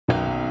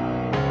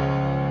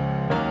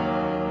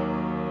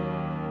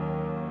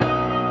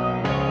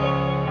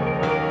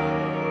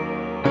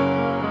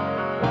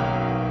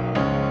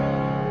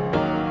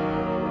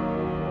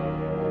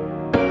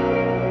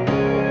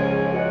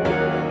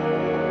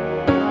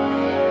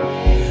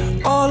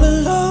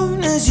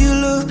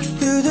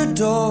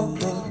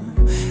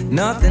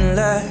nothing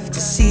left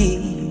to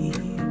see.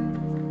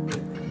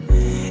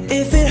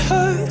 If it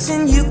hurts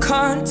and you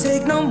can't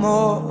take no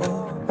more,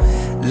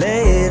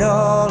 lay it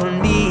all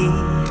on me.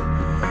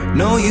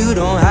 No, you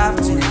don't have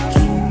to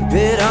keep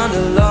it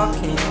under lock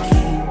and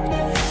key,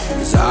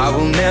 'cause I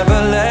will never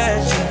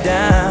let you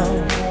down.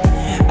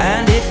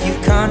 And if you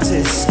can't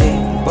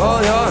escape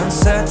all your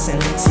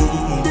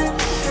uncertainties,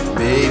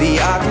 baby,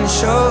 I can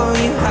show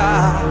you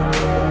how.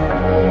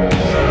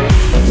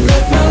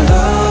 Let my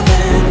love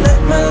in,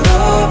 let my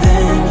love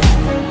in,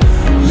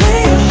 lay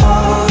your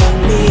heart on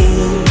me.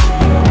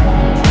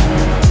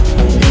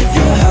 If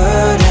you're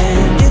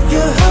hurting, if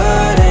you're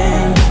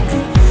hurting,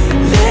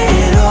 lay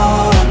it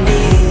all on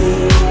me.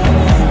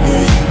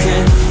 Yeah, you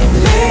can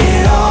lay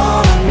it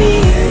all on me.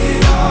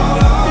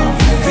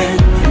 You can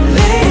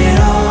lay it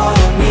all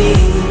on me.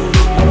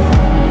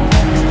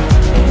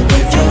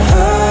 If you're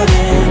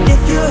hurting,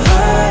 if you're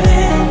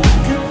hurting,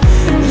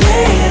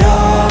 lay it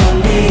all on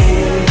me.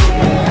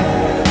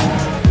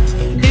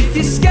 If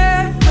you're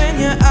scared when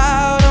you're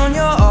out on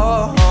your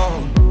own,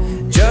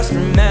 just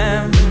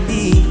remember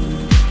me,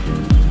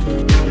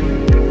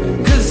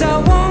 'cause I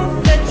won't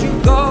let you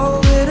go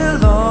it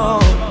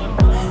alone.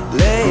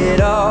 Lay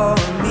it all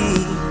on me.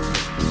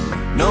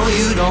 No,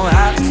 you don't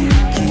have to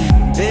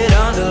keep it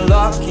under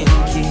lock and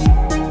key,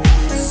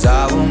 'cause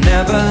I will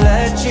never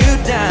let you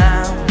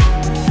down.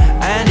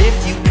 And if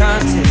you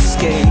can't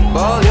escape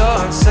all your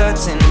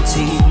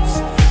uncertainties,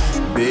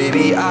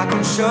 baby, I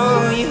can show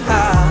you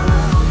how.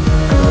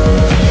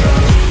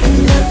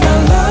 Let my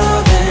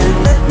love in,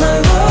 let my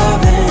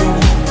love in,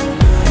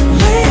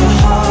 lay your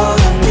heart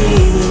on me.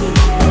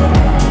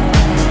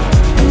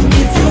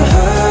 If you're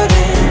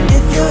hurting,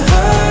 if you're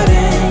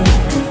hurting,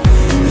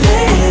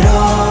 lay it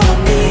all on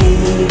me.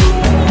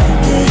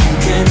 Yeah, you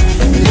can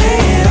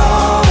lay it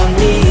all on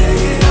me.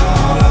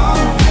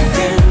 You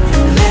can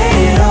lay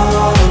it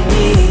all on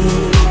me.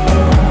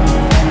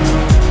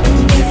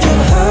 If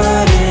you're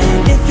hurting,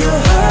 if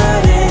you're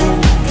hurting,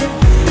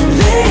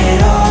 lay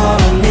it all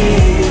on me.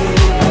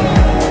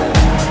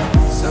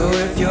 So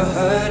if you're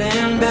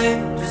hurting, babe,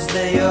 just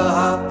let your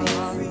heart be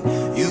free.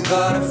 You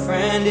got a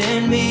friend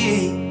in me.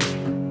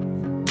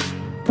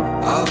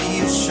 I'll be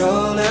your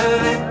shoulder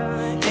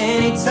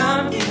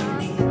anytime you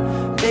need.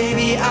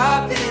 Baby, I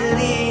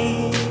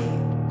believe.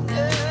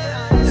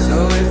 So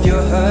if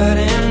you're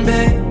hurting,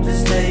 babe,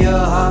 just let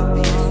your heart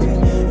be free.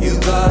 You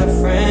got a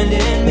friend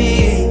in